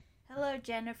Hello,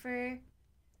 Jennifer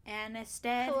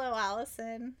Anisted. Hello,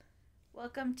 Allison.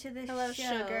 Welcome to the Hello, show.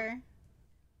 Sugar.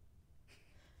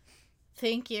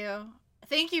 Thank you.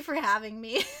 Thank you for having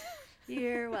me.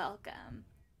 You're welcome.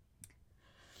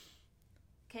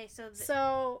 Okay, so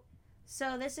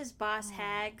this is Boss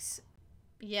Hags.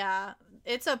 Yeah,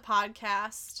 it's a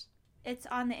podcast. It's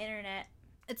on the internet.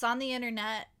 It's on the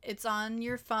internet. It's on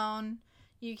your phone.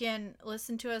 You can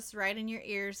listen to us right in your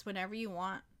ears whenever you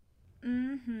want.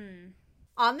 Mm-hmm.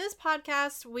 On this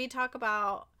podcast, we talk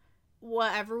about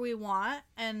whatever we want,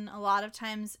 and a lot of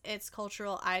times it's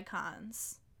cultural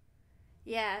icons.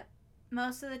 Yeah,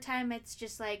 most of the time it's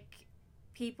just like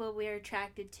people we're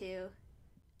attracted to.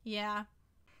 Yeah,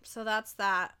 so that's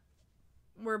that.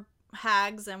 We're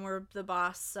hags and we're the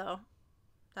boss, so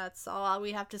that's all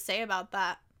we have to say about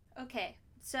that. Okay,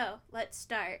 so let's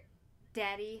start,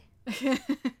 Daddy.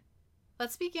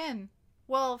 Let's begin.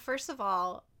 Well, first of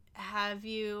all, have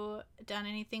you done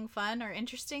anything fun or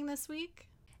interesting this week?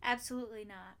 Absolutely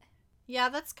not. Yeah,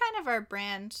 that's kind of our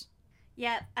brand.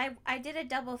 Yeah, I did a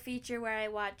double feature where I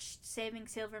watched Saving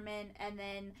Silverman and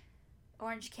then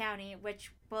Orange County,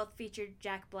 which both featured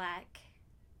Jack Black.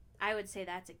 I would say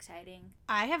that's exciting.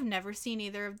 I have never seen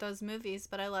either of those movies,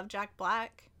 but I love Jack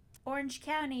Black. Orange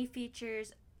County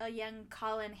features a young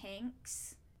Colin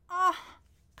Hanks. Oh,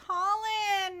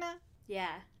 Colin!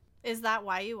 Yeah. Is that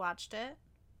why you watched it?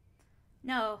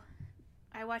 No,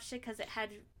 I watched it because it had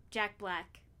Jack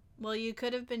Black. Well, you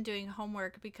could have been doing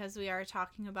homework because we are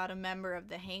talking about a member of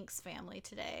the Hanks family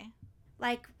today.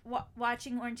 Like,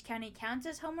 watching Orange County counts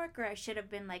as homework, or I should have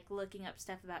been, like, looking up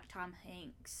stuff about Tom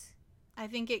Hanks? I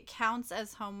think it counts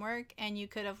as homework, and you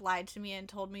could have lied to me and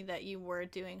told me that you were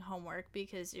doing homework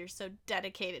because you're so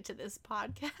dedicated to this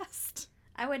podcast.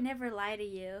 I would never lie to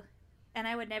you, and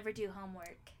I would never do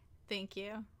homework. Thank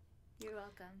you. You're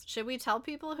welcome. Should we tell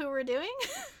people who we're doing?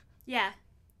 Yeah.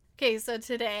 Okay, so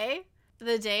today,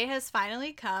 the day has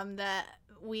finally come that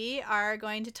we are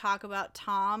going to talk about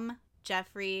Tom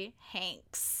Jeffrey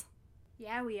Hanks.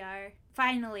 Yeah, we are.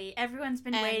 Finally. Everyone's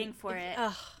been waiting for it.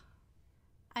 Ugh.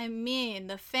 I mean,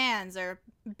 the fans are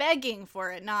begging for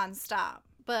it nonstop.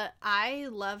 But I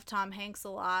love Tom Hanks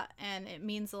a lot, and it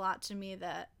means a lot to me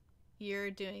that you're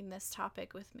doing this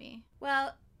topic with me.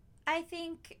 Well, I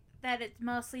think that it's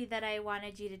mostly that I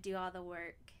wanted you to do all the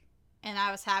work. And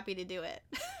I was happy to do it.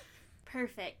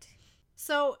 Perfect.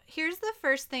 So here's the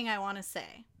first thing I want to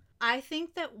say. I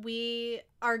think that we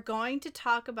are going to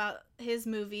talk about his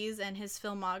movies and his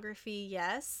filmography,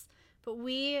 yes, but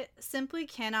we simply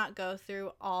cannot go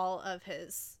through all of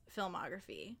his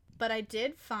filmography. But I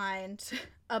did find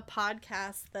a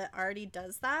podcast that already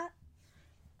does that,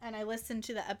 and I listened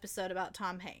to the episode about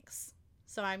Tom Hanks.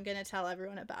 So I'm going to tell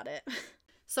everyone about it.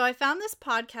 So I found this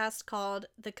podcast called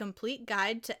The Complete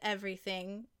Guide to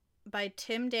Everything by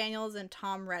Tim Daniels and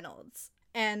Tom Reynolds.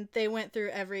 And they went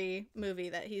through every movie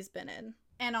that he's been in.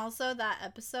 And also that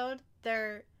episode,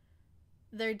 they're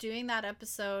doing that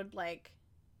episode like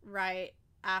right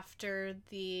after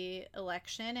the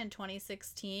election in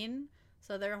 2016.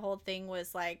 So their whole thing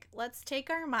was like, let's take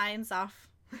our minds off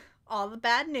all the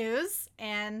bad news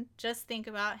and just think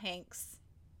about Hanks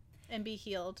and be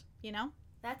healed, you know?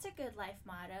 That's a good life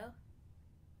motto.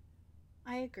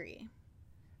 I agree.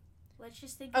 Let's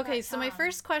just think about Okay, so my Tom.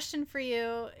 first question for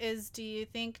you is, do you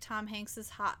think Tom Hanks is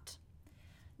hot?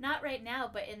 Not right now,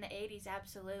 but in the 80s,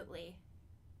 absolutely.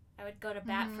 I would go to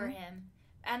bat for him.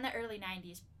 And the early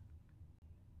 90s.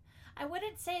 I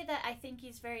wouldn't say that I think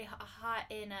he's very hot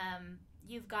in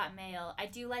You've Got Mail. I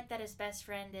do like that his best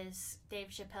friend is Dave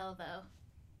Chappelle, though.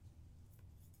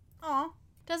 Aw.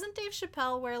 Doesn't Dave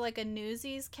Chappelle wear like a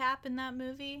Newsies cap in that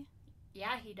movie?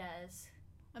 Yeah, he does.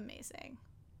 Amazing.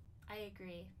 I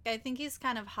agree. I think he's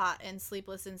kind of hot in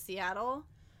Sleepless in Seattle.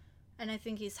 And I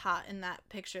think he's hot in that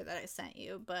picture that I sent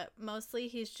you. But mostly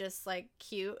he's just like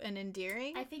cute and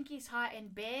endearing. I think he's hot in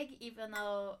Big, even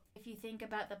though if you think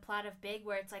about the plot of Big,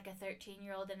 where it's like a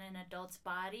 13-year-old in an adult's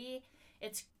body,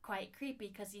 it's quite creepy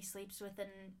because he sleeps with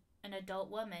an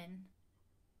adult woman.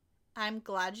 I'm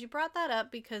glad you brought that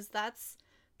up because that's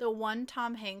the one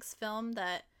Tom Hanks film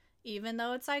that, even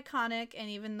though it's iconic and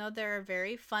even though there are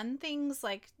very fun things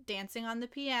like dancing on the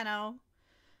piano,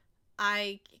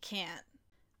 I can't.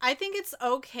 I think it's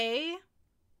okay,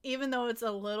 even though it's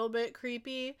a little bit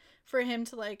creepy, for him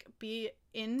to like be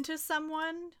into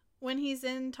someone when he's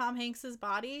in Tom Hanks's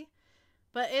body,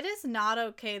 but it is not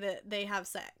okay that they have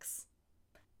sex.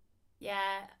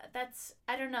 Yeah,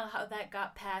 I don't know how that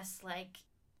got past, like,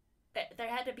 there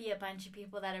had to be a bunch of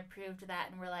people that approved that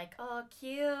and were like, oh,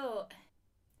 cute.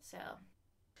 So.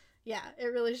 Yeah, it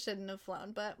really shouldn't have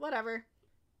flown, but whatever.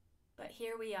 But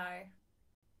here we are.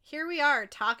 here we are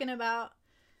talking about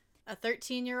a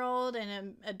 13-year-old in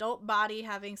an adult body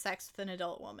having sex with an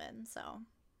adult woman, so.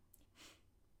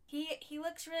 He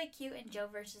looks really cute in Joe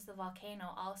versus the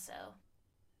Volcano also.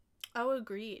 Oh,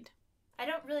 agreed. I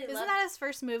don't really Isn't that his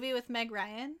first movie with Meg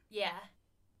Ryan? Yeah.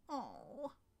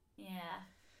 Oh. Yeah.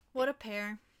 What a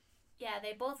pair. Yeah,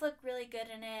 they both look really good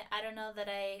in it. I don't know that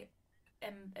I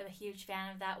am a huge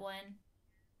fan of that one.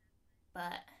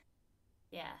 But,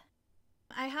 yeah.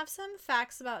 I have some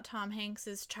facts about Tom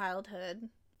Hanks' childhood.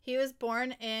 He was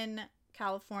born in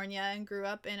California and grew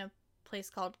up in a place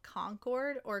called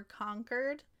Concord or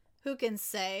Concord. Who can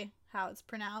say how it's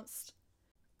pronounced?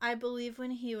 I believe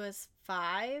when he was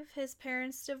 5, his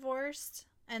parents divorced.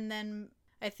 And then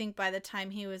I think by the time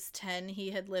he was 10,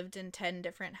 he had lived in 10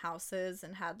 different houses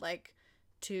and had like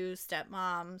 2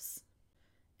 stepmoms.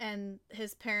 And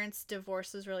his parents'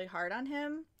 divorce was really hard on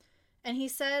him. And he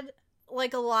said,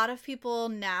 like, a lot of people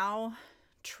now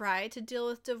try to deal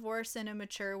with divorce in a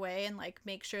mature way and like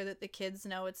make sure that the kids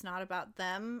know it's not about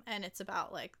them and it's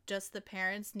about like just the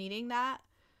parents needing that.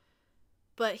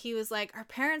 But he was like, our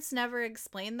parents never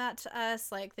explained that to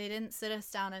us. Like, they didn't sit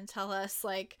us down and tell us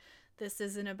like, this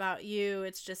isn't about you,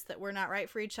 it's just that we're not right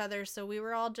for each other. So we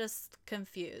were all just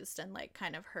confused and like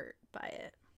kind of hurt by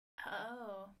it.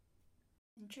 Oh,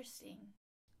 interesting.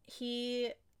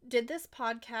 He did this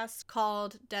podcast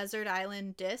called Desert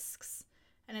Island Discs,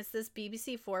 and it's this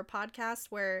BBC4 podcast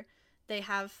where they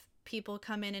have people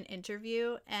come in and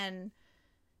interview, and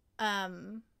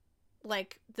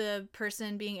like the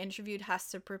person being interviewed has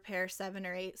to prepare 7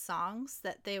 or 8 songs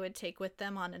that they would take with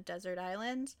them on a desert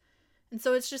island. And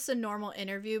so it's just a normal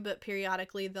interview, but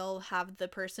periodically they'll have the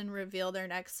person reveal their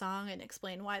next song and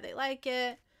explain why they like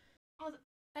it. Oh,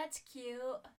 that's cute.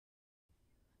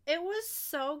 It was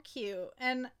so cute.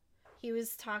 And he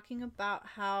was talking about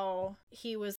how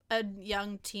he was a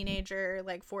young teenager,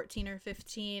 like 14 or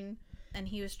 15, and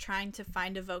he was trying to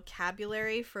find a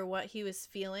vocabulary for what he was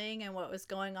feeling and what was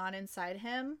going on inside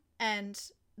him. And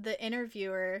the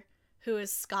interviewer, who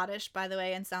is Scottish, by the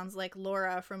way, and sounds like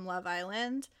Laura from Love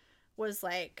Island, was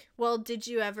like, well, did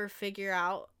you ever figure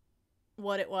out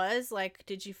what it was? Like,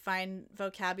 did you find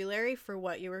vocabulary for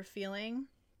what you were feeling?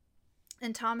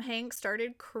 And Tom Hanks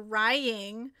started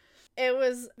crying. It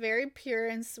was very pure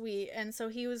and sweet. And so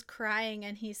he was crying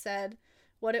and he said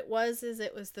what it was is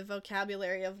it was the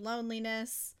vocabulary of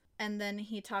loneliness. And then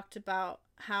he talked about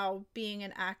how being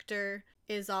an actor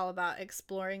is all about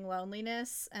exploring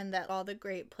loneliness and that all the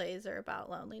great plays are about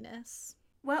loneliness.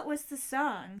 What was the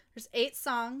song? There's 8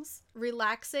 songs.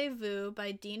 Relaxez-vous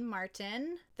by Dean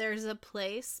Martin. There's A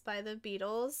Place by the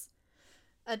Beatles.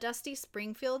 A Dusty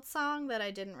Springfield song that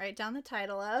I didn't write down the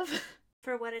title of.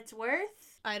 For What It's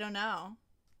Worth? I don't know.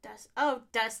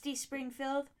 Dusty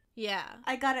Springfield? Yeah.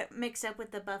 I got it mixed up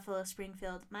with the Buffalo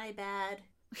Springfield. My bad.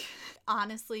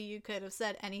 Honestly, you could have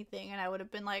said anything and I would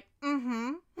have been like,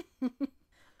 mm-hmm.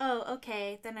 Oh,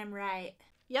 okay. Then I'm right.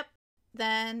 Yep.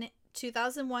 Then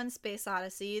 2001 Space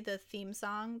Odyssey, the theme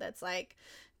song that's like,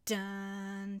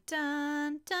 dun,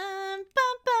 dun, dun,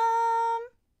 bum, bum.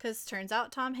 Because turns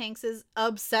out Tom Hanks is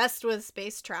obsessed with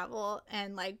space travel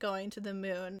and like going to the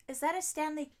moon. Is that a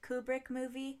Stanley Kubrick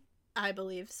movie? I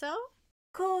believe so.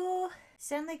 Cool.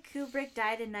 Stanley Kubrick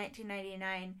died in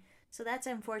 1999, so that's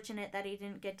unfortunate that he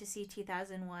didn't get to see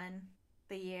 2001,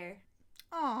 the year.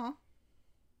 Aw.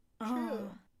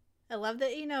 True. I love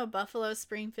that you know Buffalo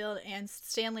Springfield and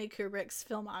Stanley Kubrick's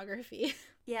filmography.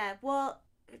 Yeah, well,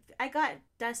 I got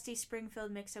Dusty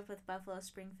Springfield mixed up with Buffalo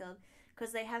Springfield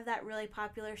because they have that really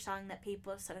popular song that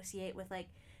people associate with, like,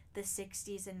 the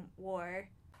 60s and war.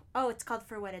 Oh, it's called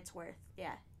For What It's Worth.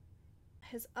 Yeah.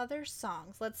 His other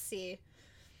songs, let's see.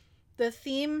 The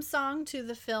theme song to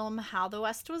the film How the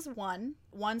West Was Won,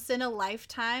 Once in a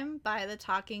Lifetime by the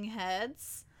Talking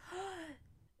Heads,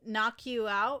 Knock You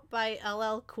Out by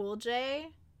LL Cool J,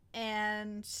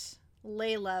 and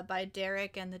Layla by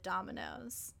Derek and the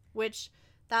Dominoes, which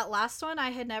that last one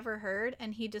I had never heard,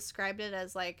 and he described it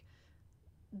as like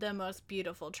the most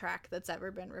beautiful track that's ever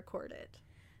been recorded.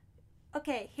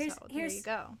 Okay, here's there you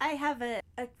go. I have a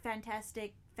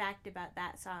fantastic fact about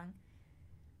that song.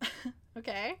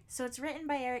 Okay. So it's written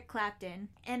by Eric Clapton,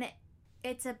 and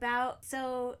it's about,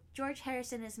 so George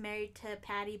Harrison is married to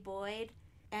Patty Boyd,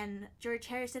 and George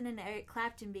Harrison and Eric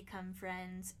Clapton become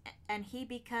friends, and he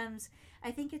becomes,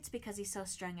 I think it's because he's so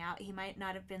strung out, he might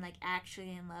not have been like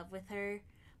actually in love with her,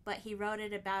 but he wrote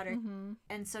it about her,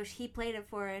 and so he played it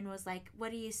for her and was like,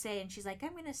 what do you say? And she's like,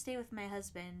 I'm gonna stay with my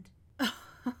husband.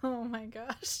 Oh my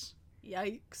gosh.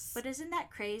 Yikes. But isn't that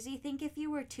crazy? Think if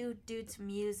you were two dudes'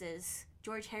 muses,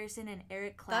 George Harrison and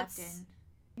Eric Clapton.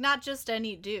 not just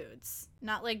any dudes.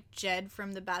 Not like Jed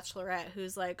from The Bachelorette,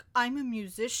 who's like, I'm a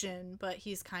musician, but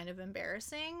he's kind of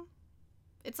embarrassing.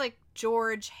 It's like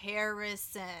George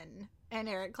Harrison and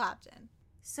Eric Clapton.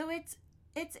 So it's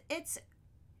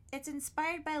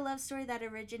inspired by a love story that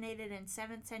originated in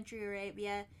 7th century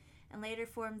Arabia and later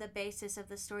formed the basis of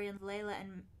the story of Layla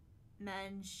and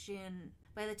Majnun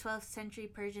by the 12th century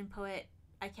Persian poet,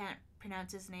 I can't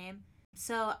pronounce his name.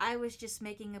 So I was just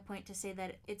making a point to say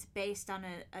that it's based on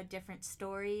a different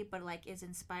story, but like is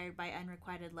inspired by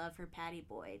unrequited love for Patty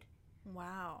Boyd.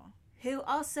 Wow. Who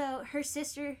also, her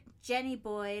sister, Jenny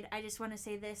Boyd, I just want to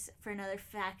say this for another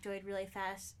factoid really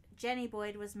fast. Jenny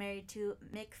Boyd was married to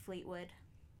Mick Fleetwood.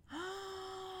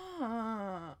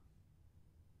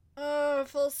 Oh,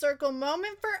 full circle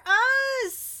moment for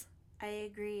us! I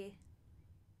agree.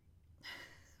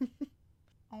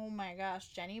 Oh my gosh,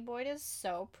 Jenny Boyd is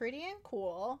so pretty and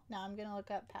cool. Now I'm gonna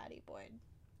look up Patty Boyd.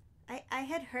 I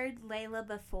had heard Layla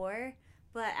before,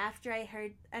 but after I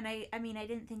heard, and I mean, I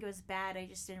didn't think it was bad, I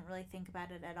just didn't really think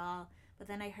about it at all. But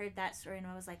then I heard that story and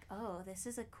I was like, oh, this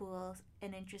is a cool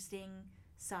and interesting,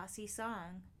 saucy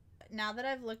song. Now that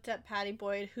I've looked up Patty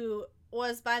Boyd, who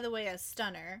was, by the way, a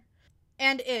stunner,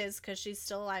 and is, because she's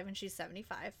still alive and she's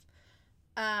 75,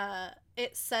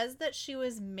 it says that she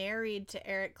was married to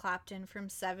Eric Clapton from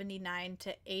 79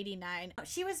 to 89.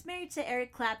 She was married to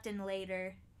Eric Clapton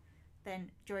later than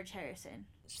George Harrison.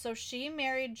 So she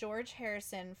married George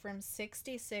Harrison from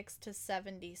 66 to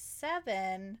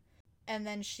 77, and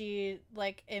then she,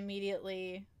 like,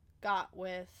 immediately got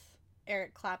with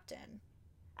Eric Clapton.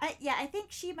 I think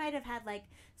she might have had, like,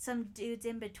 some dudes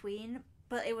in between,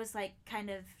 but it was, like,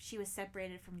 kind of, she was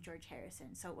separated from George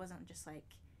Harrison, so it wasn't just,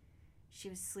 like, she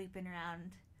was sleeping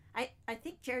around. I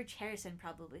think George Harrison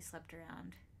probably slept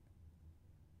around.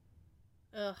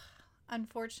 Ugh.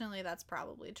 Unfortunately, that's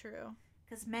probably true.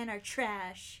 Because men are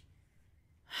trash.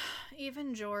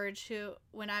 Even George, who,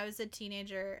 when I was a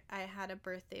teenager, I had a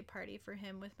birthday party for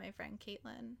him with my friend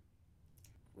Caitlin.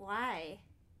 Why?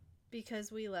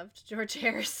 Because we loved George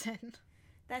Harrison.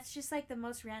 That's just like the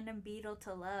most random Beatle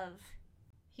to love.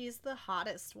 He's the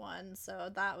hottest one, so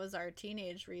that was our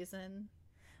teenage reason.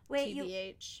 Wait,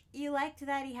 TBH. You liked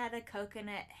that he had a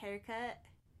coconut haircut?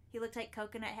 He looked like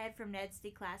Coconut Head from Ned's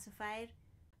Declassified?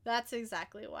 That's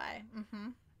exactly why. Mm-hmm.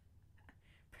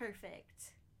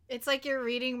 Perfect. It's like you're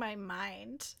reading my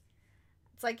mind.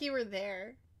 It's like you were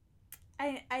there.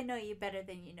 I know you better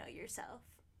than you know yourself.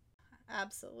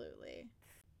 Absolutely.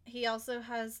 He also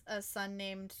has a son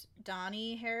named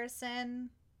Donnie Harrison,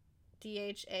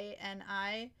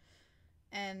 Dhani,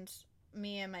 and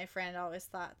me and my friend always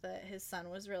thought that his son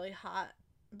was really hot,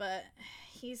 but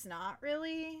he's not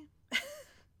really.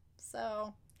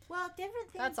 So, well, different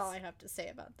things. That's all I have to say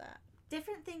about that.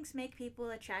 Different things make people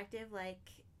attractive. Like,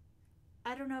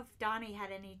 I don't know if Donnie had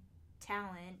any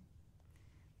talent,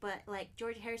 but like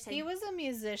George Harrison. He was a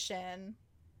musician.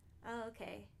 Oh,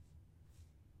 okay.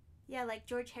 Yeah, like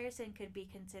George Harrison could be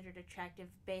considered attractive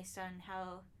based on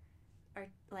how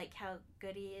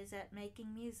good he is at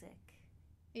making music.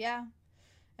 Yeah.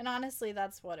 And honestly,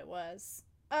 that's what it was.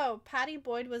 Oh, Patty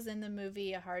Boyd was in the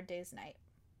movie A Hard Day's Night.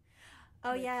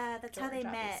 Oh, yeah, that's George, how they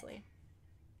obviously.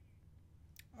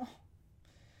 met. Oh,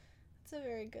 it's a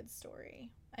very good story.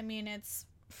 I mean, it's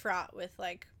fraught with,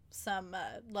 like, some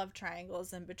love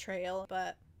triangles and betrayal,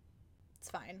 but it's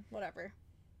fine. Whatever.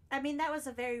 I mean, that was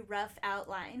a very rough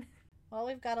outline. Well,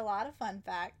 we've got a lot of fun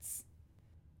facts.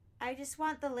 I just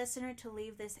want the listener to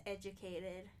leave this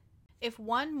educated. If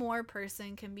one more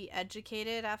person can be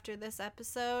educated after this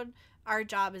episode, our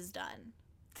job is done.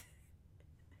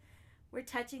 We're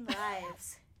touching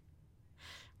lives.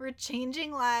 We're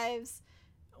changing lives.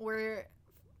 We're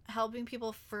helping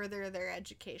people further their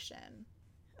education.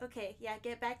 Okay, yeah,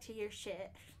 get back to your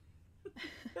shit.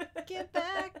 Get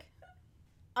back.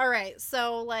 All right,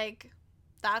 so, like,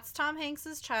 that's Tom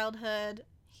Hanks's childhood.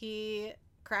 He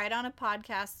cried on a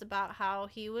podcast about how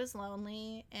he was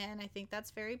lonely, and I think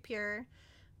that's very pure.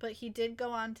 But he did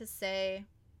go on to say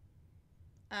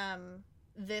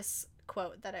this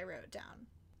quote that I wrote down.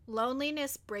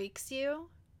 Loneliness breaks you,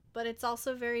 but it's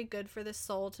also very good for the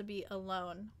soul to be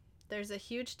alone. There's a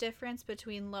huge difference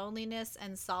between loneliness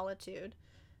and solitude.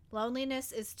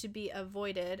 Loneliness is to be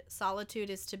avoided. Solitude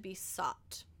is to be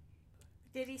sought.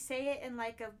 Did he say it in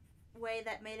like a way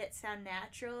that made it sound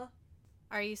natural?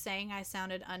 Are you saying I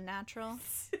sounded unnatural?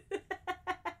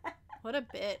 What a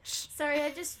bitch. Sorry,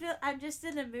 I'm just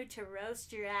in a mood to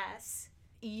roast your ass.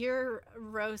 You're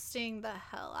roasting the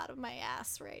hell out of my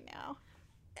ass right now.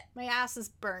 My ass is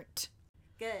burnt.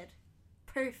 Good.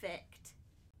 Perfect.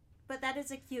 But that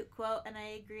is a cute quote, and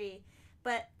I agree.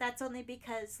 But that's only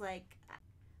because, like,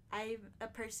 I'm a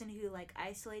person who, like,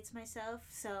 isolates myself,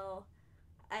 so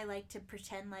I like to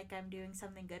pretend like I'm doing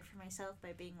something good for myself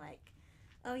by being like,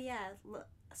 oh yeah,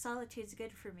 solitude's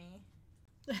good for me.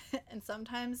 And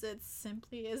sometimes it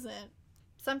simply isn't.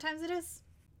 Sometimes it is.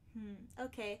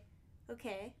 Okay.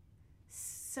 Okay.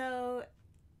 So,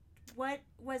 what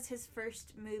was his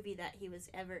first movie that he was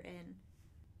ever in?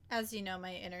 As you know,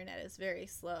 my internet is very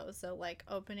slow, so like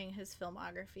opening his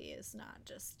filmography is not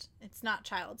just, it's not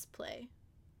child's play.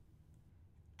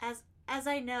 As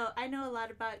I know a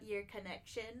lot about your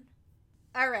connection.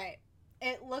 All right.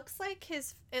 It looks like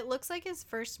his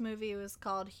first movie was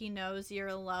called He Knows You're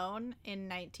Alone in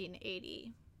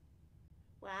 1980.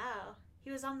 Wow.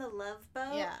 He was on The Love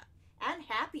Boat? Yeah. And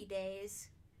Happy Days.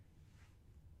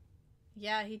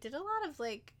 Yeah, he did a lot of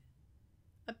like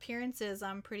appearances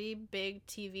on pretty big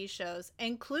TV shows,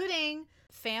 including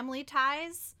Family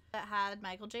Ties that had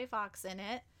Michael J. Fox in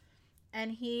it.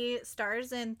 And he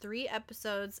stars in 3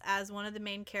 episodes as one of the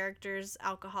main characters'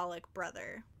 alcoholic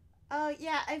brother. Oh,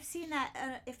 yeah, I've seen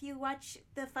that. If you watch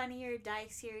the Funny or Die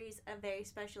series, A Very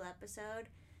Special Episode,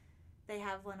 they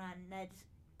have one on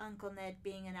Uncle Ned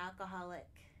being an alcoholic.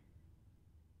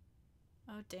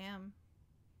 Oh, damn.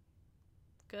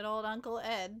 Good old Uncle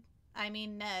Ed. I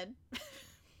mean, Ned.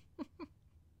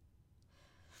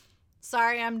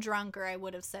 Sorry, I'm drunk, or I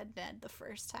would have said Ned the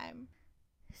first time.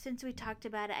 Since we talked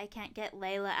about it, I can't get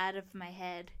Layla out of my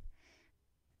head.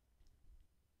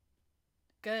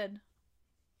 Good.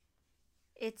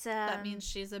 It's That means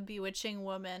she's a bewitching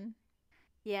woman.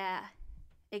 Yeah,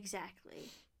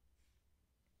 exactly.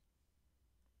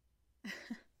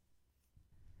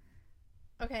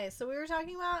 Okay, so we were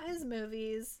talking about his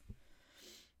movies,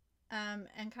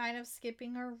 and kind of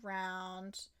skipping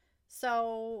around.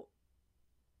 So,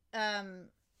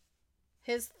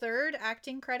 his third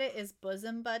acting credit is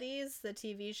Bosom Buddies, the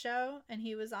TV show, and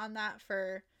he was on that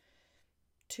for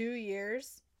 2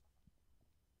 years.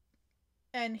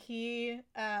 And he,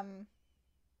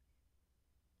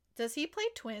 does he play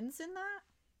twins in that?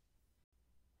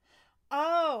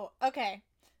 Oh, okay.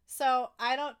 So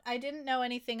I didn't know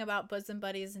anything about Bosom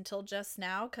Buddies until just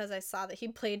now because I saw that he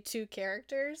played 2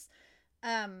 characters.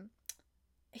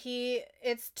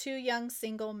 It's 2 young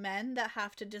single men that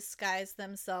have to disguise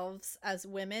themselves as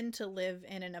women to live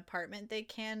in an apartment they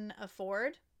can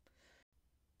afford.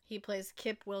 He plays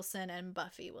Kip Wilson and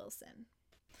Buffy Wilson.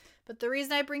 But the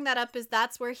reason I bring that up is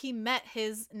that's where he met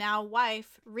his now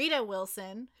wife, Rita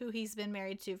Wilson, who he's been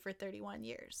married to for 31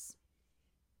 years.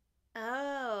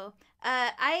 Oh,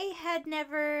 I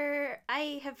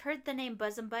have heard the name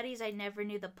Bosom Buddies. I never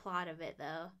knew the plot of it,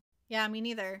 though. Yeah, me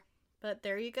neither. But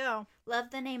there you go.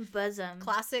 Love the name Bosom.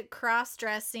 Classic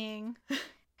cross-dressing.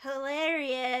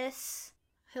 Hilarious.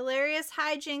 Hilarious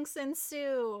hijinks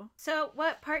ensue. So,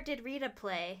 what part did Rita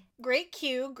play? Great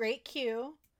cue, great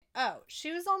cue. Oh,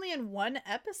 she was only in 1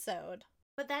 episode.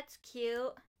 But that's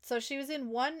cute. So she was in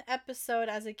 1 episode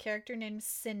as a character named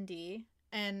Cindy,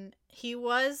 and he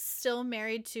was still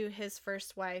married to his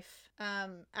first wife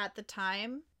at the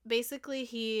time. Basically,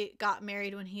 he got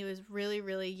married when he was really,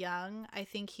 really young. I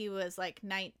think he was like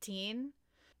 19.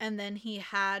 And then he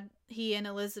and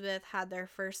Elizabeth had their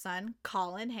first son,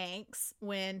 Colin Hanks,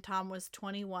 when Tom was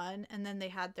 21. And then they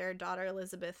had their daughter,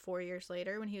 Elizabeth, 4 years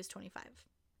later when he was 25.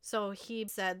 So he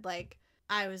said, like,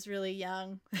 I was really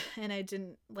young and I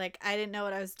didn't know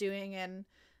what I was doing. And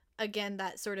again,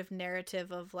 that sort of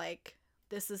narrative of like,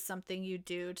 this is something you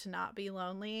do to not be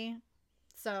lonely.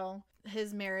 So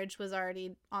his marriage was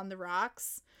already on the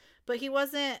rocks. But he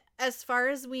wasn't, as far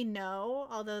as we know,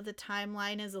 although the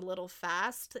timeline is a little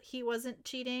fast, he wasn't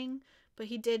cheating. But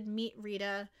he did meet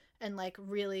Rita and like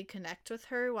really connect with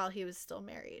her while he was still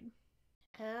married.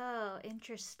 Oh,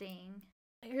 interesting.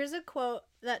 Here's a quote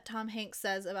that Tom Hanks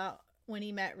says about when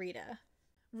he met Rita.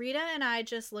 Rita and I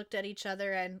just looked at each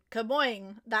other and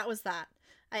kaboing, that was that.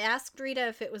 I asked Rita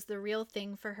if it was the real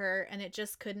thing for her and it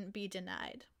just couldn't be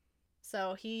denied.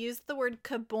 So he used the word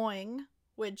kaboing,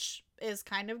 which is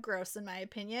kind of gross in my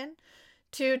opinion,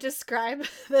 to describe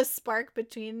the spark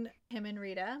between him and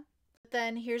Rita.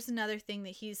 Then here's another thing that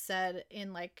he said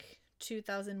in like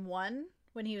 2001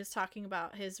 when he was talking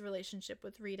about his relationship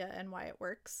with Rita and why it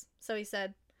works. So he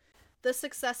said, "The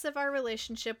success of our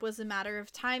relationship was a matter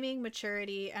of timing,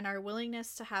 maturity, and our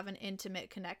willingness to have an intimate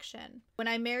connection. When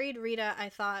I married Rita, I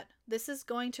thought, this is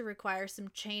going to require some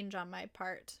change on my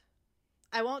part.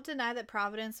 I won't deny that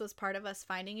Providence was part of us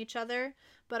finding each other,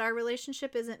 but our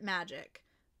relationship isn't magic,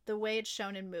 the way it's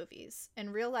shown in movies.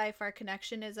 In real life, our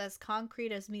connection is as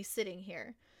concrete as me sitting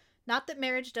here. Not that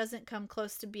marriage doesn't come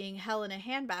close to being hell in a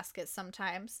handbasket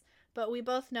sometimes, but we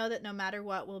both know that no matter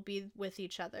what, we'll be with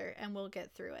each other and we'll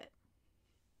get through it."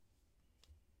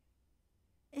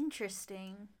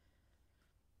 Interesting.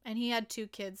 And he had 2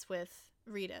 kids with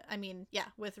Rita.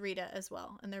 With Rita as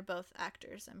well. And they're both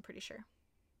actors, I'm pretty sure.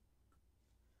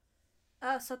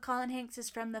 Oh, so Colin Hanks is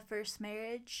from the first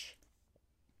marriage?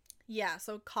 Yeah,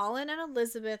 so Colin and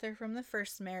Elizabeth are from the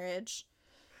first marriage.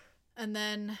 And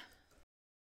then...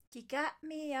 You got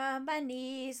me on my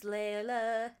knees,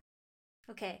 Layla.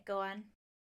 Okay, go on.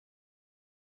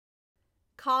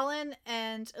 Colin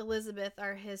and Elizabeth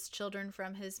are his children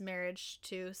from his marriage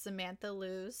to Samantha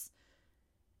Lewes,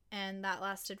 and that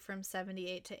lasted from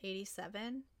 78 to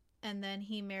 87. And then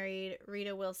he married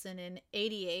Rita Wilson in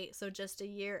 88, so just a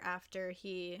year after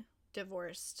he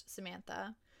divorced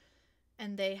Samantha.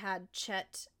 And they had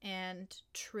Chet and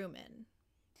Truman.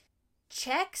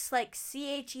 Chex, like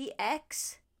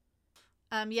Chex?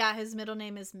 Yeah, his middle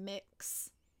name is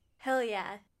Mix. Hell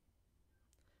yeah.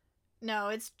 No,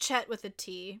 it's Chet with a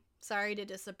T. Sorry to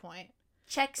disappoint.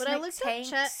 Chex But I looked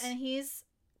Hanks. up Chet, and he's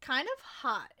kind of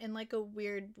hot in like a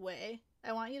weird way.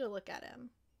 I want you to look at him.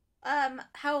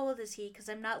 How old is he? Because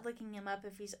I'm not looking him up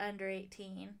if he's under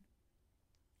 18.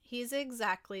 He's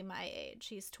exactly my age.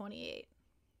 He's 28.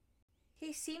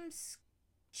 He seems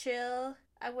chill.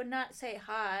 I would not say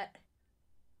hot.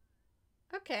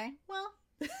 Okay, well.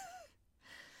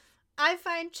 I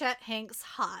find Chet Hanks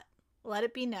hot. Let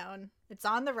it be known. It's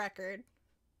on the record.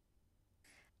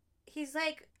 He's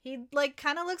like... He,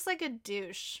 kind of looks like a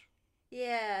douche.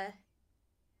 Yeah.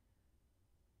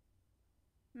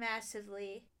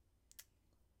 Massively.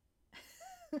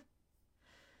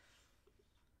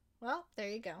 Well, there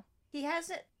you go. He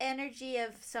has an energy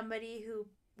of somebody who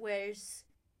wears,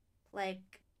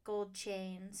 like, gold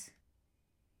chains.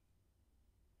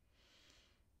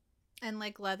 And,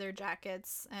 like, leather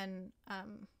jackets and,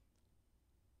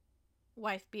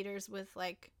 wife beaters with,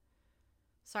 like,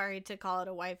 sorry to call it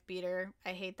a wife beater.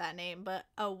 I hate that name, but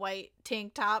a white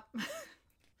tank top.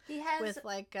 He has... with,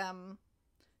 like,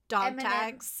 dog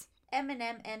tags.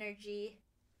 Eminem energy.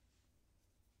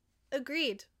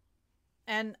 Agreed.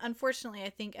 And unfortunately,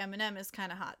 I think Eminem is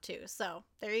kind of hot too. So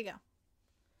there you go.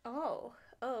 Oh.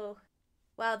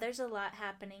 Wow, there's a lot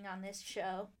happening on this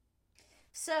show.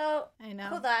 So, I know.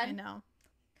 Hold on. I know.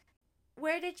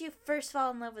 Where did you first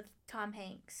fall in love with Tom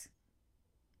Hanks?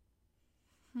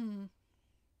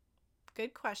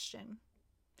 Good question.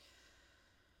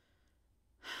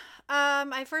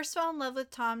 I first fell in love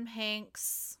with Tom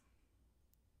Hanks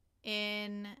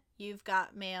in You've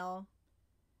Got Mail.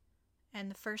 And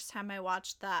the first time I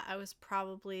watched that, I was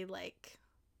probably like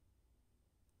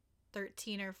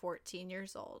 13 or 14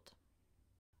 years old.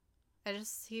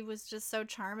 He was just so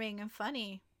charming and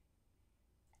funny.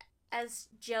 As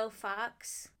Joe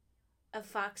Fox of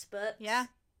Fox Books. Yeah.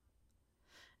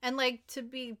 And like, to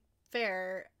be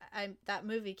fair, that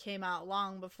movie came out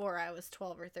long before I was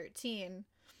 12 or 13.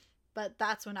 But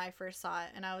that's when I first saw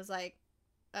it. And I was like,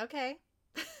 okay.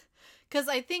 Because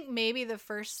I think maybe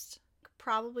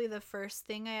probably the first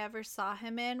thing I ever saw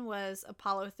him in was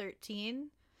Apollo 13.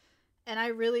 And I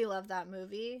really loved that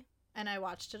movie. And I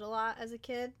watched it a lot as a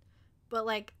kid. But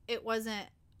like,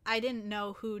 I didn't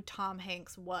know who Tom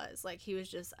Hanks was. Like, he was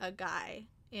just a guy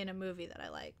in a movie that I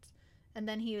liked. And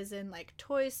then he was in like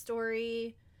Toy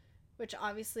Story, which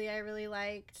obviously I really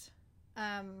liked.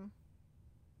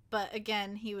 But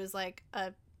again, he was like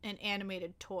an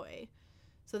animated toy.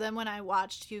 So then when I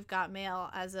watched You've Got Mail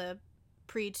as a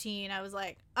preteen, I was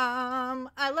like,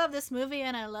 I love this movie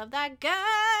and I love that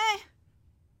guy.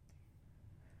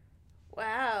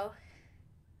 Wow.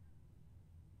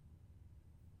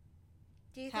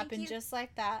 Do you Happened just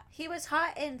like that. He was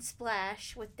hot in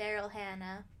Splash with Daryl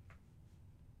Hannah.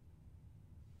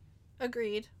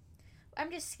 Agreed.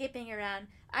 I'm just skipping around.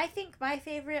 I think my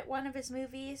favorite one of his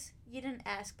movies, you didn't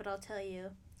ask, but I'll tell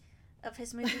you. Of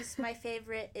his movies, my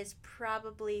favorite is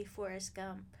probably Forrest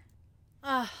Gump.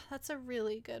 That's a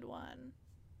really good one.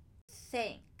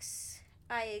 Thanks.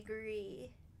 I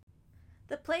agree.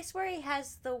 The place where he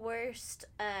has the worst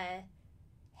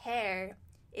hair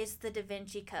is the Da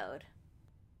Vinci Code.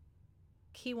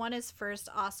 He won his first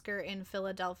Oscar in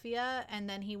Philadelphia, and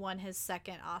then he won his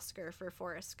second Oscar for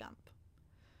Forrest Gump.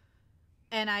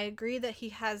 And I agree that he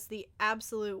has the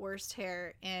absolute worst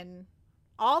hair in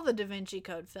all the Da Vinci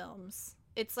Code films.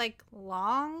 It's like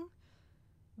long,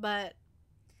 but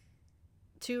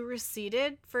too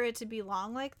receded for it to be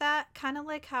long like that. Kind of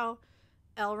like how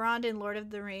Elrond in Lord of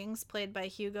the Rings, played by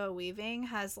Hugo Weaving,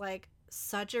 has like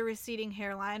such a receding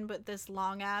hairline but this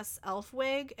long ass elf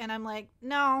wig, and I'm like,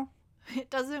 no, it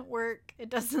doesn't work. It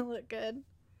doesn't look good.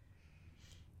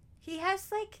 He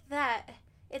has like that.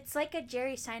 It's like a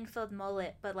Jerry Seinfeld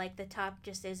mullet, but like the top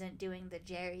just isn't doing the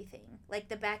Jerry thing. Like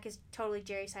the back is totally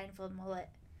Jerry Seinfeld mullet.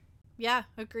 Yeah,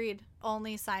 agreed.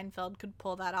 Only Seinfeld could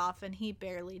pull that off, and he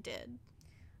barely did.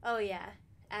 Oh, yeah,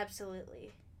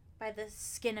 absolutely. By the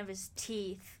skin of his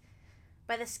teeth.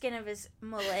 By the skin of his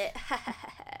mullet.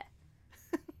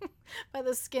 By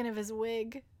the skin of his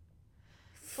wig.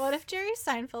 What if Jerry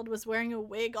Seinfeld was wearing a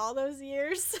wig all those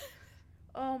years?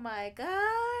 Oh my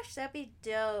gosh, that'd be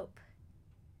dope.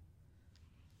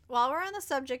 While we're on the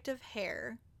subject of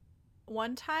hair,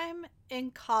 one time in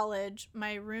college,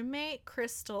 my roommate,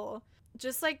 Crystal,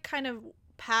 just like kind of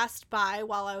passed by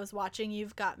while I was watching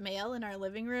You've Got Mail in our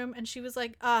living room, and she was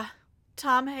like,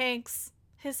 Tom Hanks,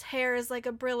 his hair is like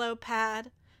a Brillo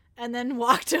pad, and then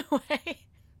walked away.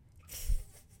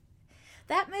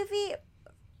 That movie,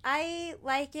 I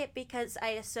like it because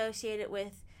I associate it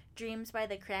with Dreams by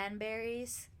the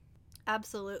Cranberries.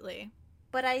 Absolutely.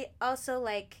 But I also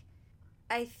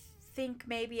I think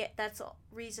maybe that's the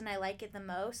reason I like it the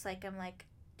most. Like, I'm like,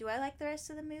 do I like the rest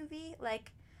of the movie?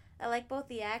 Like, I like both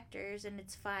the actors and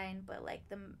it's fine, but like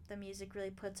the music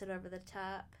really puts it over the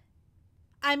top.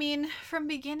 I mean, from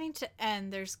beginning to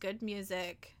end, there's good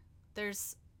music.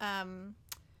 There's,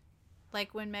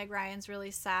 like when Meg Ryan's really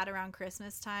sad around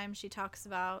Christmas time, she talks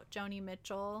about Joni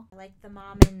Mitchell. I like the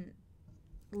mom in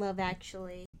Love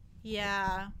Actually.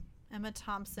 Yeah, Emma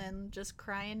Thompson just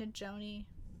crying to Joni.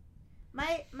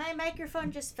 My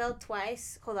microphone just fell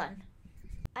twice. Hold on.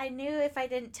 I knew if I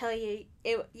didn't tell you,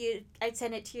 I'd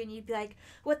send it to you and you'd be like,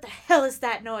 what the hell is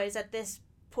that noise at this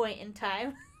point in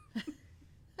time?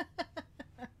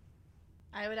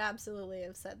 I would absolutely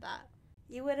have said that.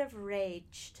 You would have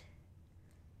raged.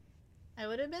 I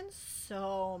would have been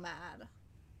so mad.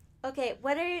 Okay,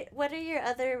 what are your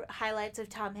other highlights of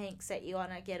Tom Hanks that you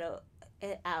want to get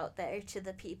out there to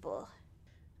the people?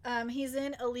 He's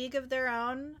in A League of Their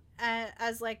Own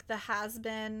as like the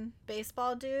has-been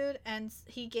baseball dude, and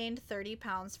he gained 30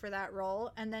 pounds for that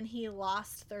role, and then he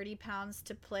lost 30 pounds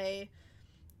to play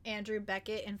Andrew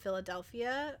Beckett in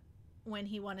Philadelphia when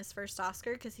he won his first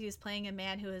Oscar, because he was playing a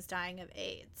man who was dying of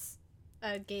AIDS.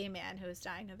 A gay man who was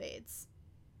dying of AIDS.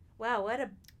 Wow, what a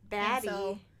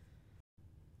baddie.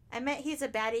 I meant he's a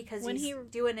baddie because he's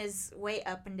doing his weight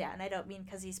up and down. I don't mean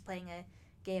because he's playing a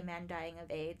gay man dying of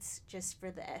AIDS, just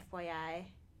for the FYI.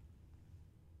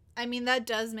 I mean, that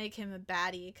does make him a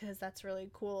baddie, because that's really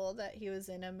cool that he was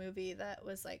in a movie that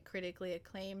was, like, critically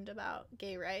acclaimed about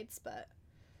gay rights, but...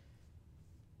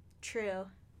 True.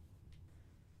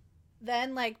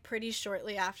 Then, like, pretty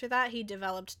shortly after that, he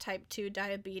developed type 2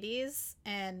 diabetes,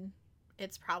 and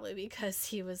it's probably because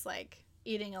he was, like,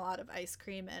 eating a lot of ice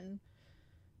cream, and,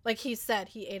 like he said,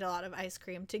 he ate a lot of ice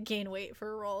cream to gain weight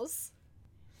for roles.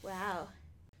 Wow.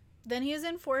 Then he was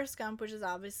in Forrest Gump, which is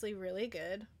obviously really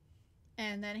good.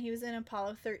 And then he was in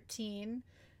Apollo 13.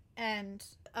 And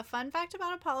a fun fact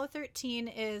about Apollo 13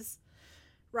 is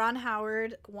Ron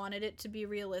Howard wanted it to be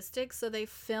realistic, so they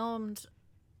filmed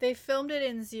it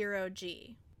in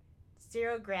 0G.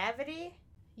 Zero gravity?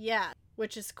 Yeah,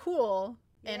 which is cool.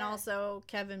 Yeah. And also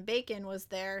Kevin Bacon was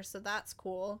there, so that's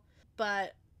cool.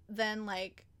 But then,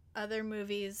 like, other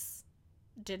movies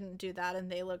didn't do that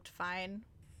and they looked fine.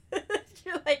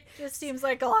 You're like, just seems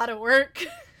like a lot of work.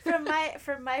 from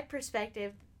my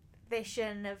perspective, they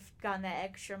shouldn't have gone that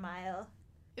extra mile.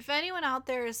 If anyone out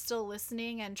there is still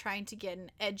listening and trying to get an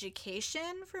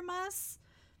education from us,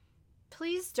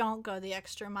 please don't go the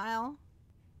extra mile.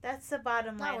 That's the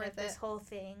bottom line of this whole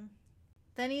thing.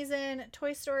 Then he's in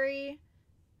Toy Story,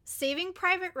 Saving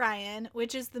Private Ryan,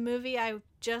 which is the movie I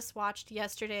just watched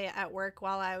yesterday at work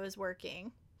while I was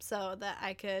working, so that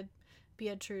I could be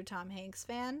a true Tom Hanks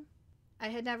fan. I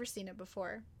had never seen it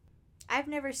before. I've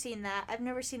never seen that. I've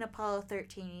never seen Apollo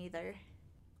 13 either.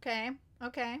 Okay.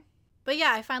 But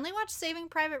yeah, I finally watched Saving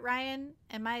Private Ryan,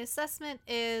 and my assessment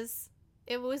is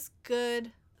it was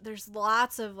good. There's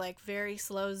lots of, like, very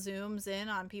slow zooms in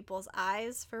on people's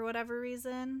eyes for whatever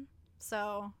reason.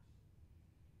 So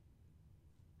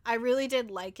I really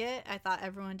did like it. I thought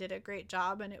everyone did a great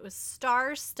job, and it was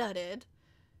star-studded.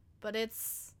 But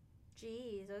it's...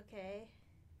 Jeez, okay.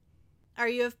 Are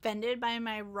you offended by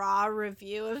my raw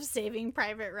review of Saving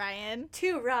Private Ryan?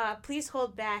 Too raw. Please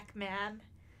hold back, man.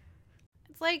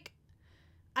 It's like,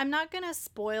 I'm not gonna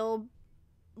spoil,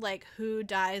 like, who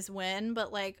dies when,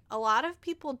 but, like, a lot of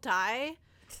people die,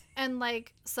 and,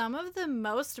 like, some of the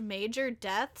most major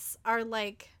deaths are,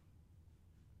 like...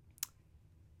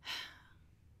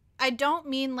 I don't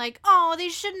mean, like, oh, they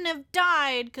shouldn't have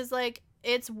died, because, like,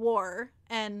 it's war,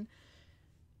 and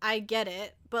I get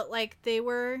it, but, like, they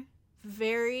were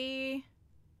very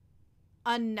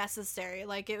unnecessary.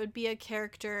 Like, it would be a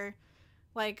character,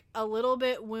 like, a little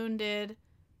bit wounded,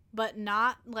 but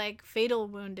not, like, fatal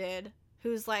wounded,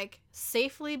 who's like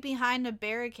safely behind a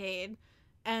barricade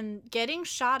and getting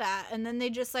shot at, and then they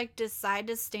just like decide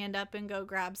to stand up and go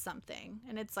grab something.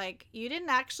 And it's like, you didn't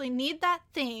actually need that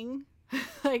thing.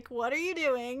 Like, what are you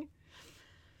doing?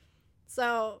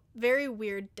 So, very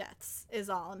weird deaths is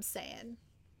all I'm saying.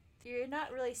 You're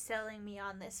not really selling me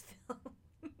on this film.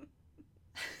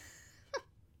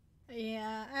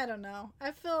 Yeah, I don't know.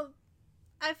 I feel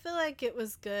like it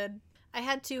was good. I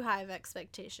had too high of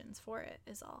expectations for it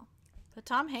is all. But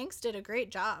Tom Hanks did a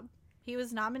great job. He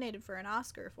was nominated for an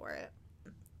Oscar for it.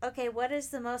 Okay, what is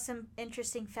the most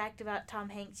interesting fact about Tom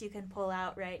Hanks you can pull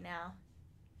out right now?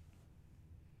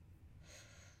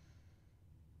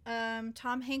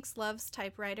 Tom Hanks loves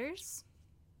typewriters.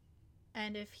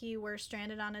 And if he were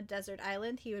stranded on a desert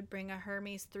island, he would bring a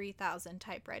Hermes 3000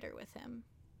 typewriter with him.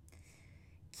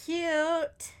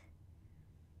 Cute.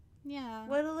 Yeah.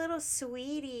 What a little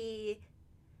sweetie.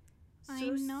 So I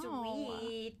know.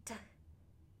 Sweet.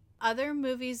 Other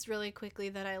movies really quickly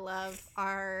that I love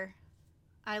are,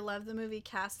 I love the movie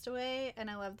Castaway and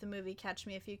I love the movie Catch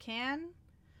Me If You Can.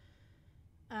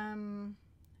 And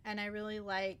I really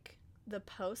like The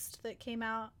Post that came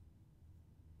out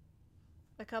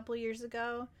a couple years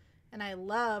ago, and I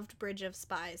loved Bridge of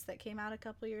Spies that came out a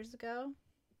couple years ago.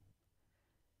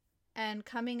 And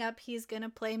coming up, he's gonna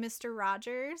play Mr.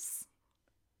 Rogers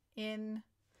in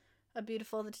A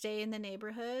Beautiful Day in the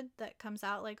Neighborhood that comes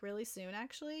out like really soon,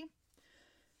 actually.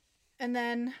 And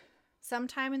then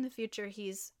sometime in the future,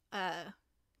 he's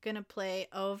gonna play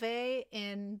Ove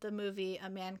in the movie A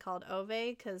Man Called Ove,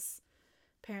 because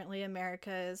apparently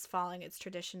America is following its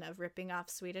tradition of ripping off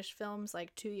Swedish films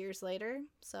like 2 years later.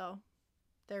 So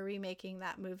they're remaking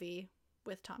that movie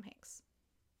with Tom Hanks.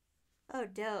 Oh,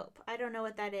 dope. I don't know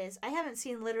what that is. I haven't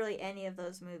seen literally any of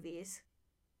those movies.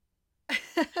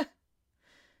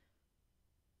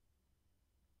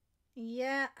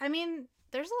 Yeah, I mean,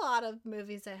 there's a lot of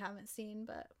movies I haven't seen,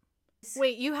 but...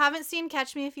 Wait, you haven't seen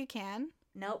Catch Me If You Can?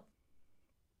 Nope.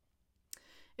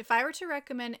 If I were to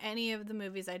recommend any of the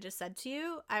movies I just said to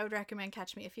you, I would recommend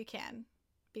Catch Me If You Can,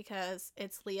 because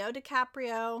it's Leo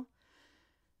DiCaprio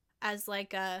as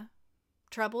like a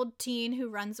troubled teen who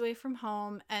runs away from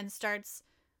home and starts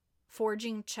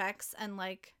forging checks and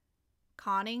like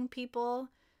conning people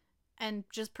and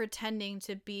just pretending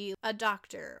to be a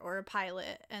doctor or a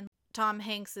pilot. And Tom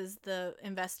Hanks is the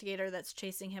investigator that's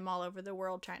chasing him all over the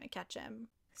world trying to catch him.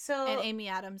 So, and Amy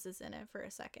Adams is in it for a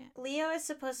second. Leo is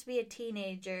supposed to be a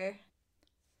teenager.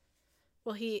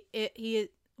 Well, he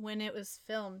when it was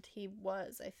filmed, he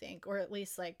was, I think, or at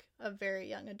least like a very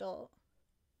young adult.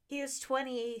 He was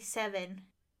 27.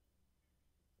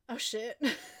 Oh shit.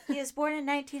 He was born in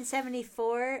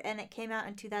 1974 and it came out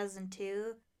in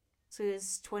 2002. So he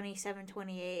was 27,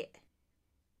 28.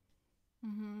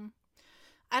 Mm-hmm.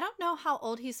 I don't know how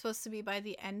old he's supposed to be by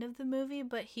the end of the movie,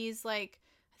 but he's like,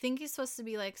 I think he's supposed to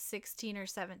be like 16 or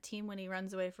 17 when he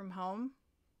runs away from home.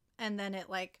 And then it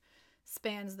like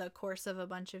spans the course of a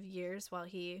bunch of years while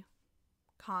he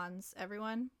cons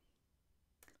everyone.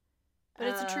 But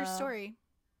it's a true story.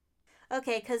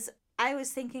 Okay, because I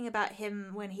was thinking about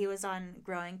him when he was on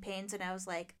Growing Pains, and I was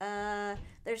like,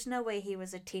 there's no way he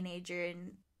was a teenager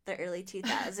in the early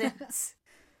 2000s.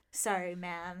 Sorry,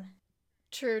 ma'am.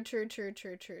 True.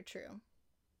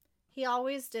 He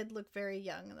always did look very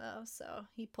young, though, so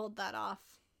he pulled that off.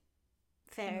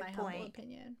 Fair in my point. humble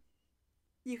opinion.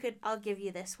 I'll give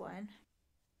you this one.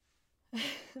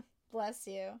 Bless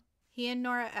you. He and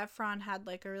Nora Ephron had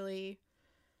like a really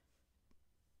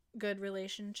good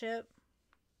relationship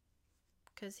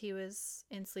because he was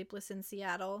in Sleepless in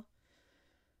Seattle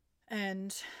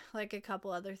and like a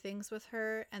couple other things with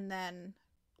her. And then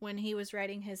when he was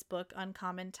writing his book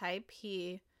Uncommon Type,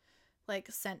 he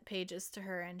like sent pages to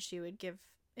her and she would give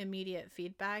immediate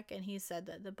feedback, and he said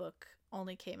that the book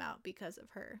only came out because of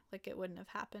her. Like it wouldn't have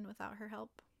happened without her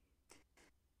help.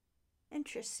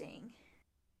 Interesting.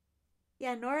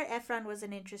 Yeah, Nora Ephron was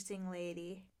an interesting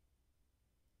lady.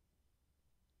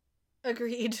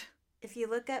 Agreed. If you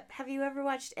look up, have you ever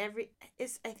watched I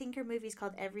think her movie's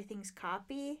called Everything's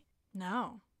Copy?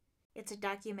 No. It's a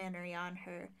documentary on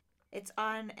her. It's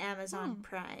on Amazon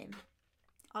Prime.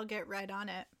 I'll get right on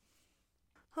it.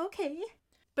 Okay.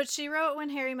 But she wrote When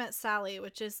Harry Met Sally,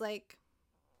 which is like,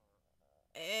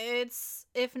 it's,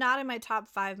 if not in my top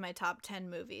 5, my top 10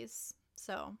 movies.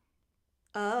 So,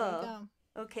 there you go.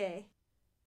 Okay.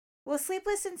 Well,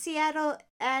 Sleepless in Seattle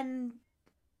and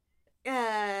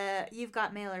You've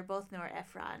Got Mail are both Nora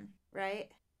Ephron, right?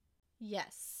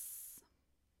 Yes.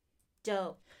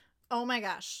 Dope. Oh my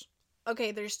gosh.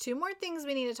 Okay, there's 2 more things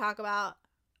we need to talk about.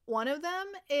 One of them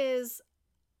is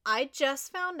I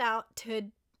just found out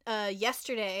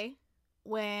yesterday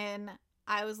when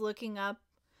I was looking up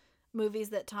movies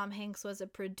that Tom Hanks was a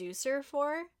producer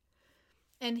for.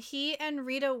 And he and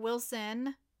Rita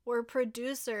Wilson were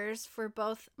producers for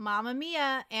both Mamma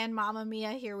Mia and Mamma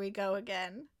Mia, Here We Go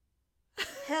Again.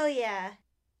 Hell yeah.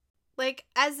 Like,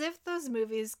 as if those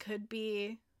movies could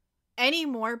be any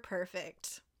more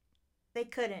perfect. They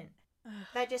couldn't.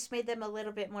 That just made them a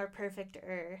little bit more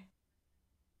perfect-er.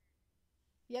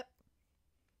 Yep.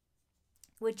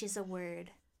 Which is a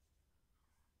word.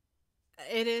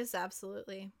 It is,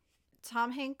 absolutely.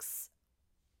 Tom Hanks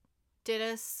did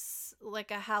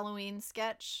a Halloween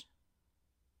sketch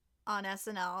on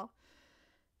SNL,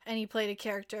 and he played a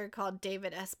character called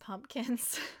David S.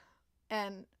 Pumpkins.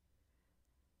 And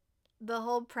the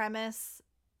whole premise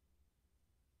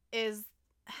is,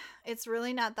 it's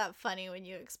really not that funny when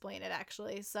you explain it,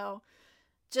 actually. So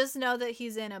just know that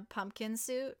he's in a pumpkin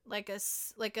suit, like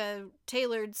a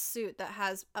tailored suit that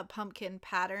has a pumpkin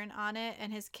pattern on it,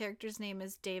 and his character's name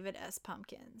is David S.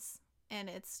 Pumpkins. And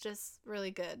it's just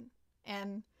really good.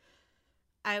 And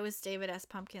I was David S.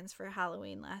 Pumpkins for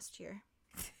Halloween last year.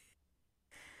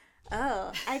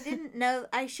 Oh, I didn't know.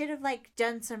 I should have,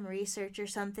 done some research or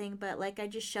something, but, I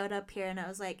just showed up here and I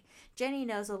was like, Jenny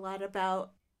knows a lot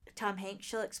about Tom Hanks.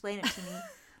 She'll explain it to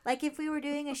me. If we were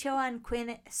doing a show on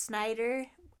Quinn Snyder,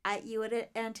 you would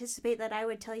anticipate that I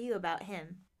would tell you about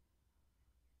him.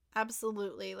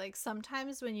 Absolutely.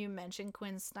 Sometimes when you mention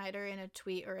Quinn Snyder in a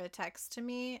tweet or a text to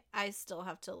me, I still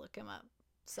have to look him up.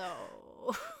 So...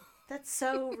 That's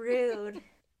so rude.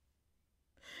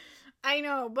 I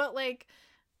know, but,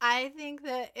 I think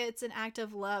that it's an act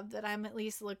of love that I'm at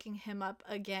least looking him up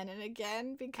again and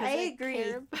again because I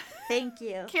agree. Thank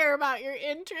you. Care about your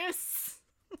interests.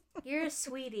 You're a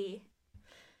sweetie.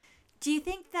 Do you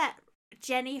think that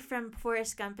Jenny from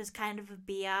Forrest Gump is kind of a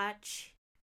biatch?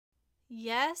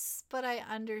 Yes, but I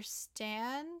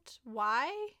understand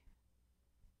why.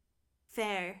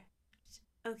 Fair.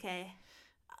 Okay.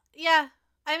 Yeah,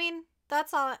 I mean,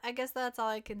 that's all. I guess that's all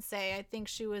I can say. I think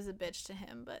she was a bitch to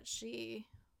him, but she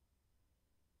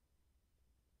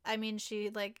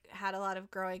had a lot of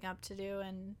growing up to do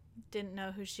and didn't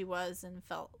know who she was and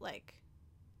felt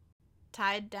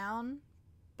tied down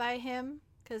by him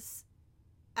because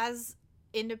as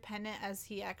independent as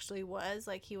he actually was,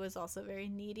 he was also very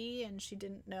needy, and she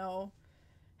didn't know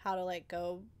how to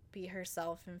go be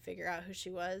herself and figure out who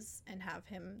she was and have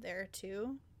him there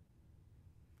too.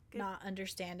 Good. Not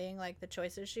understanding the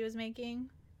choices she was making.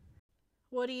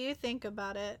 What do you think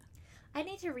about it? I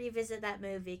need to revisit that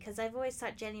movie because I've always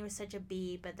thought Jenny was such a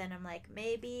bee, but then I'm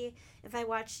maybe if I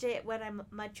watched it when I'm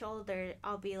much older,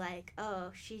 I'll be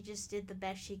oh, she just did the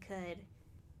best she could.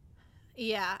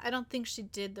 Yeah, I don't think she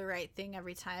did the right thing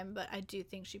every time, but I do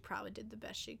think she probably did the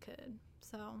best she could.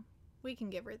 So we can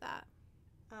give her that.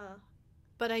 Oh.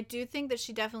 But I do think that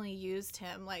she definitely used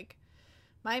him.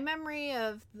 My memory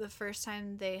of the first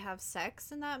time they have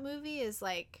sex in that movie is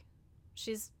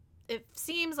it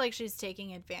seems like she's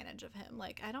taking advantage of him.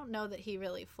 I don't know that he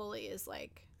really fully is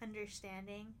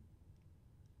understanding.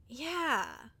 Yeah.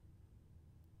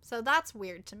 So that's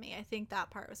weird to me. I think that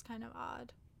part was kind of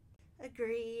odd.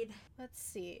 Agreed. Let's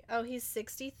see. Oh, he's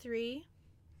 63.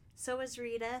 So is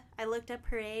Rita. I looked up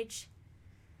her age.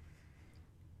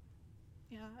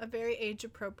 Yeah, a very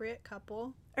age-appropriate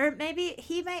couple. Or maybe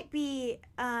he might be,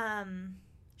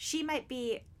 she might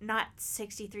be not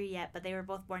 63 yet, but they were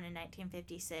both born in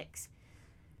 1956.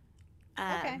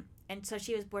 Okay. And so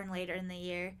she was born later in the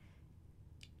year.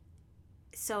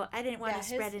 So I didn't want to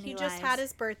spread any lies. He just had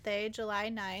his birthday, July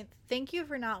 9th. Thank you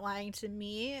for not lying to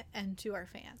me and to our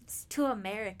fans. To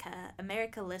America.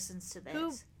 America listens to this.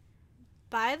 Who,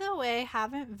 by the way,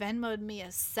 haven't Venmo'd me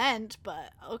a cent,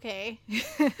 but okay.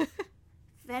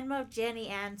 Venmo Jenny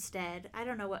Anstead. I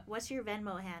don't know what's your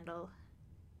Venmo handle?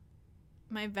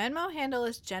 My Venmo handle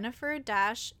is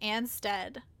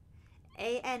Jennifer-Anstead.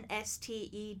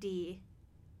 Ansted.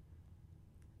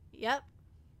 Yep.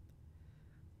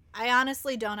 I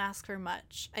honestly don't ask for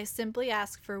much. I simply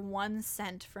ask for 1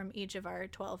 cent from each of our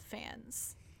 12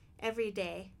 fans. Every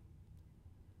day.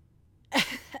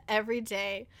 Every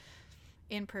day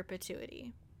in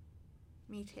perpetuity.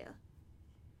 Me too.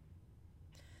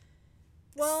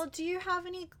 Well, do you have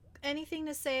anything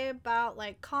to say about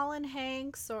Colin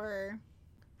Hanks or...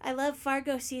 I love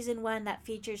Fargo season 1 that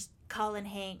features Colin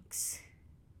Hanks.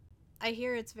 I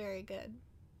hear it's very good.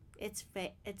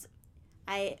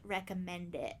 I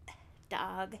recommend it,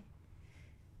 dog.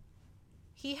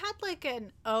 He had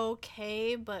an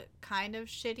okay but kind of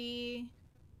shitty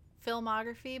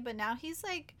filmography, but now he's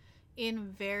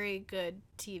in very good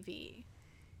TV.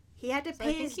 He had to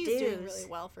pay his dues. He's doing really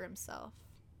well for himself.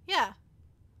 Yeah.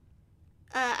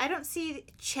 I don't see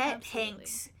Absolutely.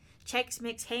 Chex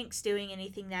Mix Hanks doing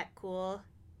anything that cool.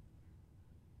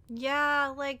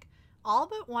 Yeah, like all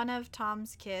but one of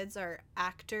Tom's kids are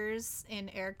actors in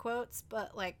air quotes,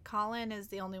 but like Colin is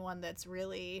the only one that's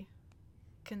really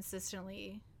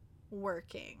consistently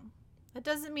working. That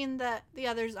doesn't mean that the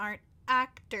others aren't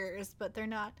actors, but they're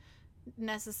not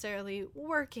necessarily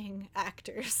working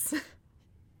actors.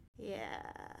 Yeah.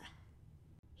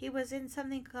 He was in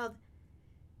something called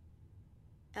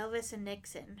Elvis and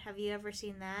Nixon. Have you ever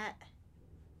seen that?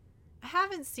 I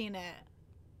haven't seen it.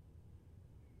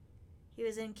 He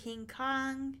was in King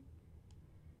Kong.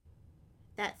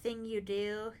 That Thing You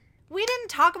Do. We didn't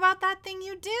talk about That Thing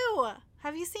You Do.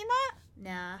 Have you seen that?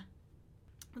 Nah.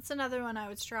 That's another one I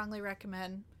would strongly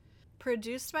recommend.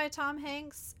 Produced by Tom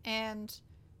Hanks and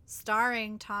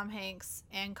starring Tom Hanks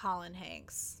and Colin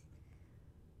Hanks.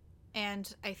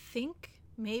 And I think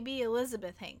maybe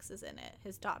Elizabeth Hanks is in it,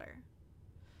 his daughter.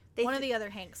 One of the other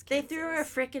Hanks They kids. threw her a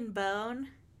frickin' bone.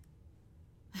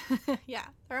 Yeah,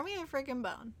 throw me a freaking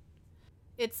bone.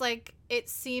 It's like, it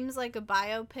seems like a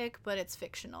biopic, but it's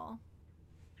fictional.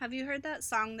 Have you heard that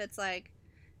song that's like,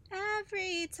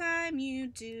 every time you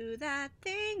do that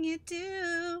thing you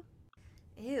do?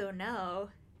 Ew, no.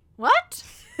 What?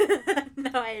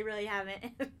 No, I really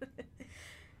haven't.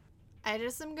 I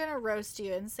just am gonna roast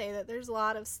you and say that there's a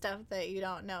lot of stuff that you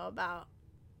don't know about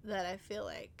that I feel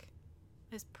like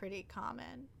is pretty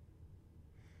common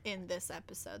in this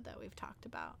episode that we've talked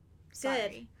about. Sorry.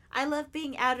 Good. I love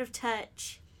being out of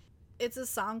touch. It's a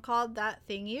song called That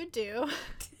Thing You Do,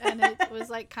 and it was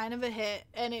like kind of a hit,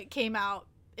 and it came out,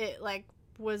 it like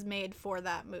was made for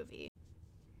that movie.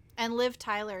 And Liv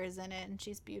Tyler is in it, and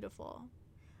she's beautiful.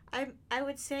 I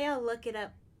would say I'll look it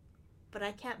up, but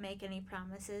I can't make any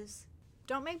promises.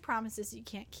 Don't make promises you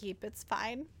can't keep. It's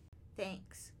fine.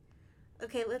 Thanks.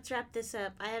 Okay, let's wrap this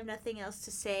up. I have nothing else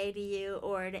to say to you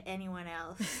or to anyone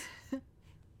else.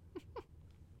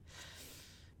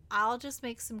 I'll just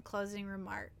make some closing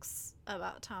remarks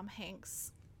about Tom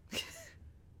Hanks.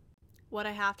 What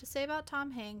I have to say about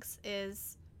Tom Hanks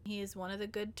is he's one of the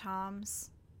good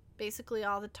Toms. Basically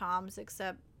all the Toms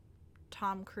except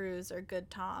Tom Cruise are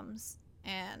good Toms.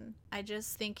 And I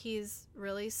just think he's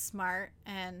really smart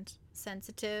and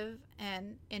sensitive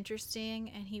and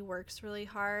interesting, and he works really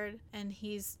hard, and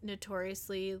he's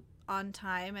notoriously on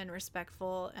time and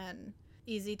respectful and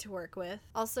easy to work with.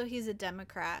 Also, he's a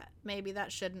Democrat. Maybe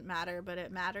that shouldn't matter, but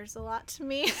it matters a lot to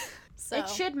me. So It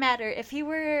should matter. If he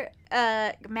were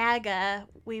MAGA,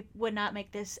 we would not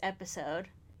make this episode.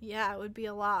 yeah, it would be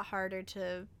a lot harder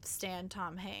to stand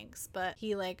Tom Hanks, but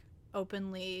he like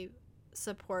openly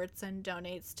supports and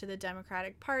donates to the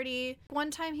Democratic Party.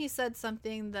 One time he said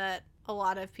something that a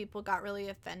lot of people got really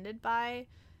offended by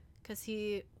because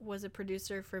he was a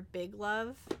producer for Big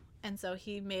Love, and so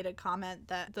he made a comment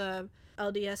that the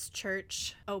LDS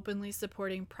Church openly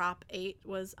supporting Prop 8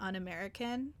 was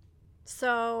un-American.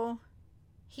 So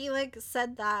he like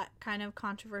said that kind of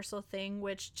controversial thing,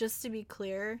 which, just to be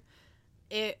clear,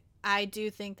 I do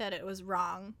think that it was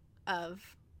wrong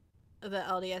of the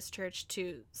LDS Church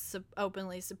to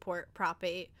openly support Prop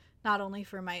 8, not only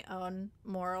for my own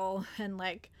moral and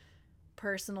like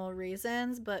personal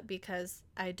reasons, but because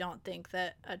I don't think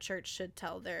that a church should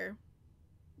tell their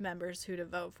members who to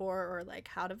vote for or like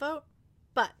how to vote.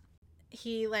 But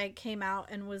he like came out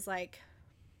and was like,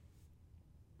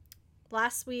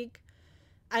 last week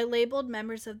I labeled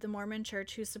members of the Mormon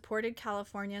Church who supported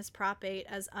California's Prop 8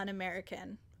 as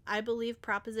un-American. I believe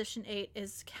Proposition 8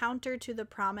 is counter to the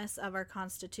promise of our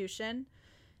Constitution.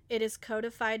 It is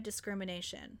codified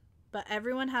discrimination. But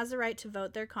everyone has a right to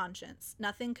vote their conscience.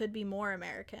 Nothing could be more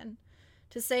American.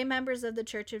 To say members of the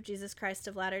Church of Jesus Christ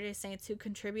of Latter-day Saints who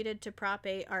contributed to Prop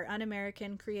 8 are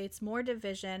un-American creates more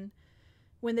division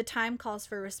when the time calls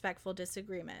for respectful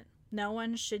disagreement. No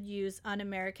one should use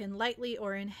un-American lightly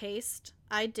or in haste.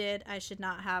 I did. I should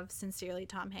not have. Sincerely,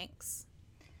 Tom Hanks.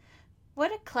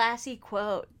 What a classy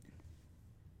quote.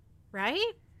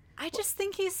 Right? I just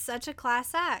think he's such a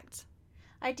class act.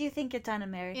 I do think it's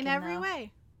un-American, in every though.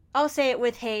 way. I'll say it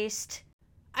with haste.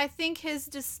 I think his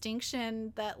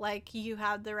distinction that, like, you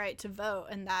have the right to vote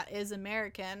and that is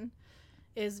American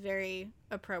is very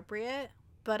appropriate.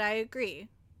 But I agree.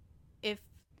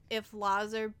 If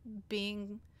laws are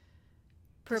being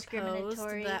proposed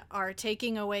that are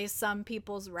taking away some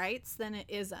people's rights, then it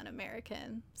is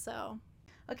un-American. So...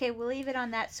 Okay, we'll leave it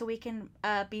on that so we can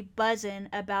be buzzing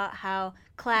about how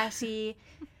classy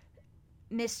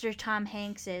Mr. Tom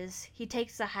Hanks is. He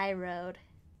takes the high road.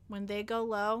 When they go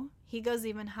low, he goes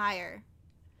even higher.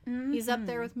 Mm-hmm. He's up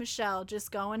there with Michelle, just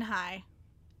going high.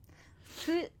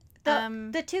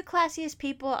 The two classiest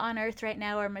people on Earth right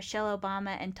now are Michelle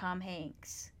Obama and Tom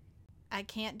Hanks. I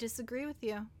can't disagree with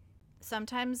you.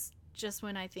 Sometimes just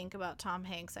when I think about Tom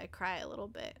Hanks, I cry a little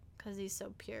bit because he's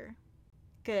so pure.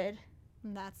 Good.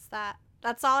 And that's that.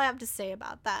 That's all I have to say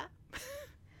about that.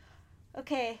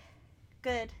 Okay,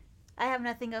 good. I have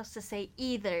nothing else to say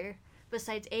either.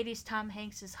 Besides 80s Tom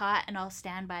Hanks is hot, and I'll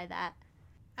stand by that.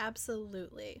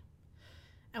 Absolutely.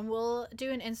 And we'll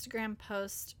do an Instagram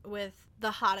post with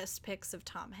the hottest pics of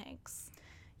Tom Hanks.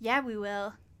 Yeah, we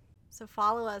will. So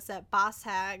follow us at Boss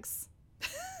Hags.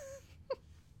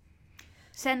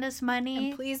 Send us money.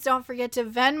 And please don't forget to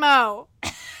Venmo.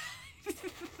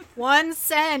 1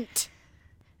 cent.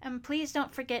 And please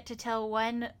don't forget to tell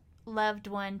one loved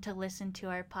one to listen to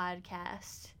our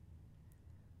podcast.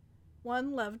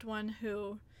 One loved one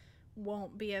who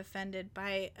won't be offended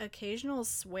by occasional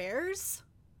swears.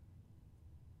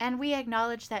 And we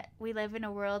acknowledge that we live in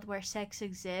a world where sex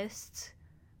exists,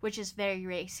 which is very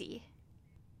racy.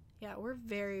 Yeah, we're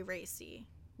very racy.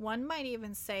 One might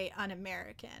even say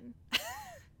un-American.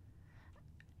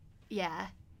 Yeah,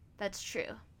 that's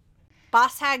true.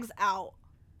 Boss Hags out.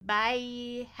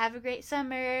 Bye. Have a great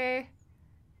summer.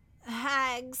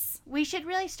 Hags. We should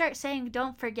really start saying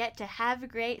don't forget to have a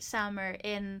great summer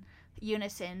in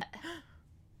unison.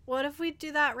 What if we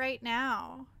do that right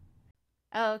now?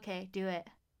 Oh, okay, do it.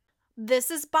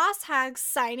 This is Boss Hags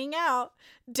signing out.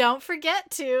 Don't forget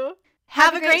to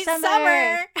have a great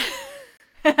summer.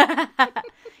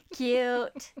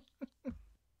 Cute.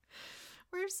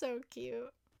 We're so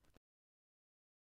cute.